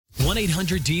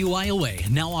1-800-DUIOA,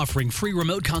 now offering free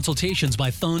remote consultations by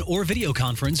phone or video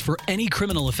conference for any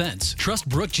criminal offense. Trust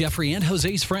Brooke, Jeffrey, and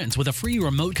Jose's friends with a free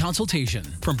remote consultation.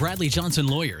 From Bradley Johnson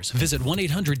Lawyers, visit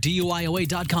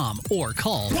 1-800-DUIOA.com or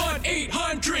call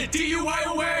 1-800-DUIOA.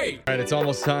 All right, it's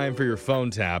almost time for your phone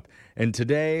tap. And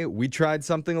today, we tried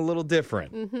something a little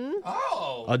different.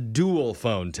 A dual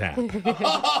phone tap.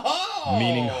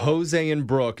 Meaning Jose and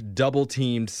Brooke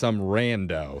double-teamed some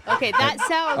rando. Okay, that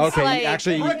sounds like...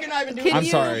 Actually, Brooke and I have been doing I'm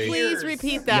this sorry. for Please years.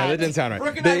 repeat Yeah, that. that didn't sound right.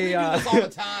 Brooke and I do this all the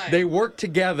time. They worked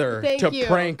together Thank to you.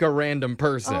 prank a random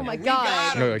person. Oh, my We got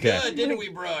God. her Okay. good, didn't we,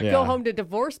 Brooke? Yeah. Go home to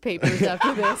divorce papers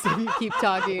after this if you keep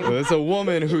talking. Well, it's a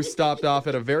woman who stopped off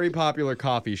at a very popular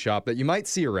coffee shop that you might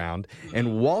see around.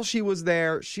 And while she was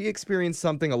there, she experienced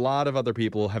something a lot of other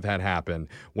people have had happen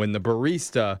when the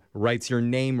barista writes your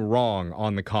name wrong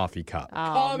on the coffee cup. Oh,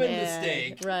 Common man.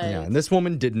 mistake. Right. Yeah, and this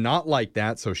woman did not like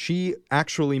that, so she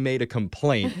actually made a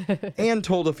complaint and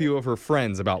told a few of her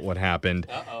friends about what happened.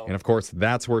 And of course,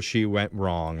 that's where she went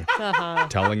wrong,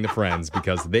 telling the friends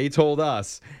because they told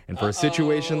us. And for a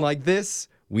situation like this,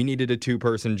 we needed a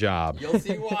two-person job. You'll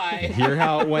see why. Hear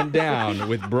how it went down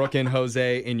with Brooke and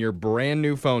Jose in your brand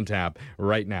new phone tap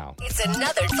right now. It's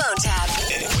another phone tap.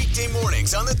 Weekday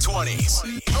mornings on the 20s.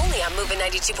 Only on Moving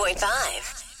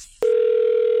 92.5.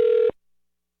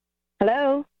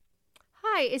 Hello?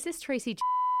 Hi, is this Tracy?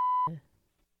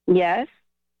 Yes?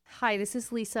 Hi, this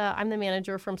is Lisa. I'm the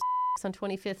manager from on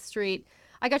 25th Street.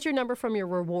 I got your number from your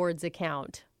rewards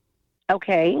account.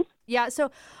 Okay. Yeah,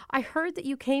 so I heard that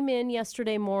you came in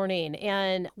yesterday morning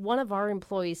and one of our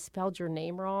employees spelled your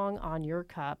name wrong on your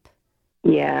cup.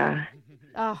 Yeah.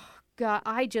 Oh, God,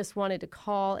 I just wanted to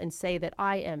call and say that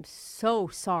I am so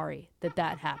sorry that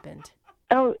that happened.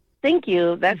 Oh, thank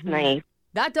you. That's nice.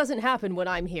 That doesn't happen when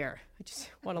I'm here. I just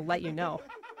want to let you know.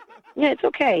 Yeah, it's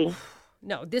okay.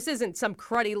 No, this isn't some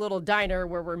cruddy little diner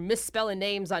where we're misspelling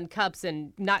names on cups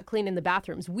and not cleaning the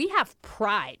bathrooms. We have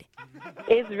pride.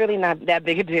 It's really not that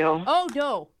big a deal. Oh,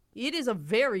 no. It is a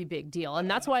very big deal.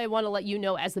 And that's why I want to let you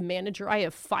know, as the manager, I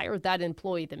have fired that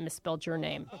employee that misspelled your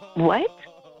name. What?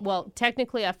 Well,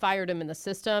 technically, I fired him in the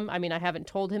system. I mean, I haven't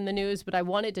told him the news, but I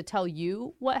wanted to tell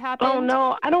you what happened. Oh,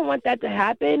 no. I don't want that to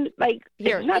happen. Like,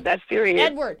 Here, it's not that serious.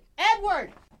 Edward,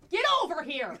 get over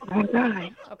here. Oh, my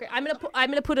God. Okay, I'm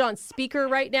gonna put it on speaker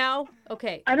right now.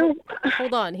 Okay, I don't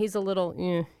hold on. He's a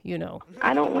little, you know.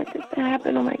 I don't want this to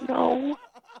happen. I'm like, no.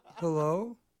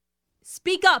 Hello?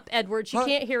 Speak up, Edward. She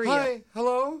can't hear you. Hi,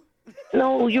 hello?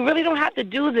 No, you really don't have to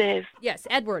do this. Yes,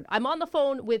 Edward. I'm on the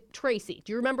phone with Tracy.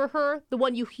 Do you remember her? The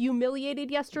one you humiliated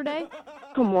yesterday?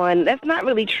 Come on. That's not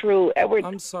really true. Edward,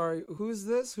 I'm sorry. Who's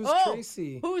this? Who's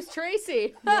Tracy? Who's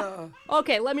Tracy? Yeah.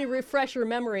 Okay, let me refresh your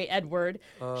memory, Edward.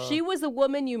 She was the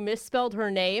woman you misspelled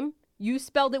her name. You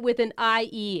spelled it with an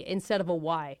I-E instead of a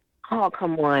Y. oh,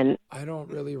 come on. I don't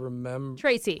really remember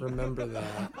Tracy.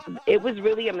 that. It was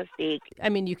really a mistake. I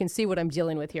mean, you can see what I'm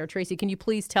dealing with here. Tracy, can you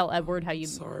please tell Edward how you...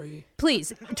 Sorry.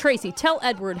 Please, Tracy, tell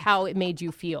Edward how it made you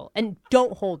feel. And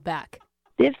don't hold back.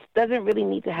 This doesn't really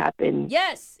need to happen.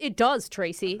 Yes, it does,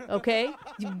 Tracy, okay?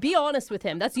 Be honest with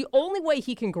him. That's the only way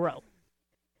he can grow.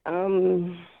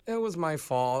 It was my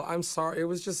fault. I'm sorry. It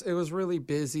was really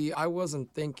busy. I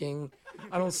wasn't thinking.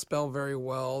 I don't spell very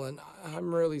well, and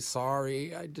I'm really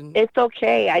sorry. I didn't. It's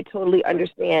okay. I totally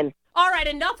understand. All right,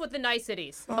 enough with the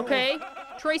niceties, okay?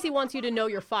 Tracy wants you to know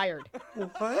you're fired.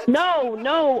 What?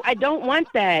 No, I don't want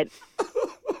that.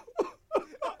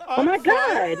 Oh, my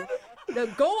God. Now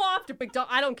go off to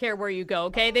McDonald's. I don't care where you go,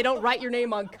 okay? They don't write your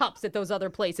name on cups at those other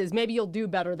places. Maybe you'll do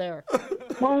better there.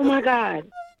 Oh, my God.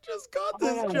 Just got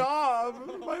this job.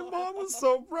 My mom was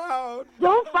so proud.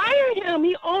 Don't fire him.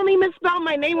 He only misspelled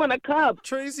my name on a cup.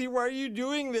 Tracy, why are you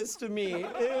doing this to me?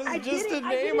 It was just a I name.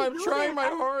 didn't I'm do trying it. my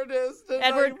hardest.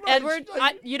 and Edward,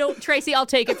 Tracy, I'll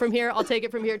take it from here.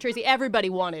 Tracy, everybody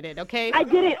wanted it, okay? I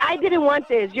didn't want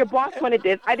this. Your boss wanted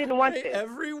this. I didn't want Hey, this.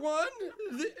 everyone?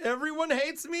 Everyone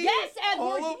hates me? Yes, Edward,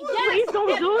 All of them? yes! Please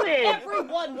don't do this.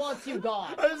 Everyone wants you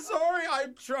gone. I'm sorry.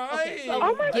 I'm trying.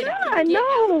 Oh, my Get God, out.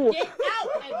 no. Get out,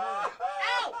 Edward.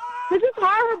 Out! This is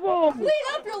horrible. Clean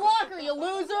up your locker, you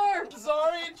loser!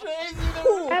 Sorry, Tracy.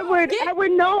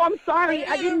 Edward, no, I'm sorry.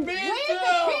 I didn't. mean Where's to. the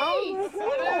keys? Oh, my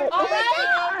God.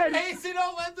 All right? Casey,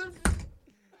 don't let them.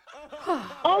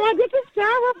 Oh my God, this is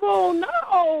terrible.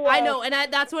 No. I know, and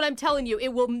that's what I'm telling you.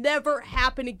 It will never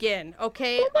happen again,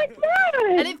 okay? Oh my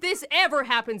God. And if this ever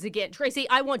happens again, Tracy,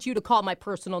 I want you to call my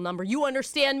personal number. You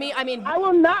understand me? I mean, I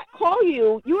will not call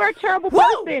you. You are a terrible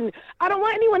person. I don't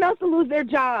want anyone else to lose their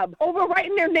job over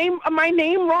writing my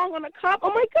name wrong on a cup. Oh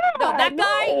my God. no, that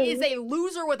guy is a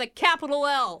loser with a capital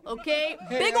L, okay?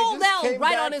 Big old L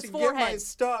right on his forehead. Get my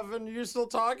stuff, and you're still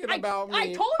talking about me.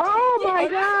 I told you. Oh my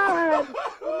God.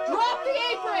 Drop the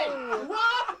apron.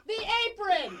 Drop the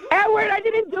apron. Edward, I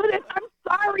didn't do this. I'm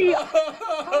sorry.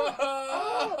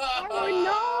 Oh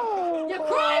no. You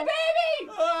cry, baby.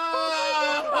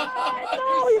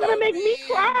 No, you're going to make me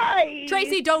cry.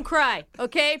 Tracy, don't cry,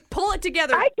 okay? Pull it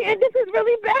together. I can't. This is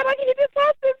really bad. I can't just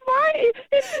have this fight.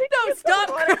 No, stop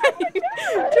crying.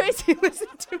 Tracy, listen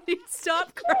to me.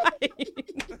 Stop crying.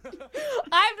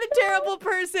 I'm the terrible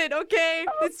person, okay?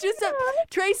 It's just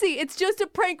Tracy, it's just a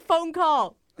prank phone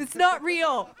call. It's not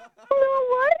real.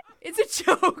 What? It's a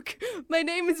joke. My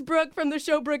name is Brooke from the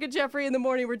show Brooke and Jeffrey in the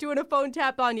Morning. We're doing a phone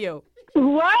tap on you.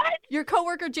 What? Your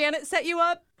coworker Janet set you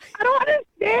up? I don't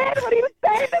understand. What are you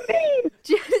saying to me?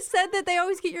 Janet said that they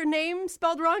always get your name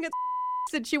spelled wrong at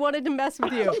and she wanted to mess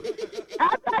with you.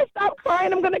 After I stop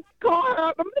crying, I'm going to call her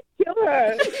up. I'm going to kill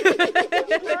her.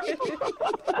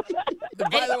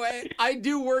 By the way, I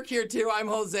do work here too. I'm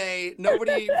Jose.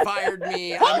 Nobody fired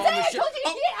me. I'm on the show.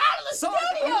 Get out of the studio!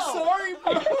 I'm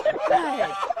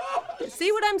sorry.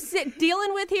 See what I'm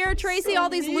dealing with here, Tracy? All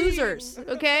these losers,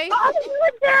 okay? Oh, this is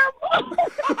terrible.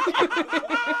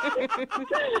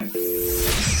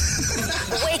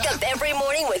 Wake up every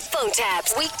morning with phone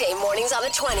taps. Weekday mornings on the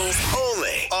 20s.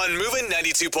 Only on Moving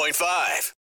 92.5.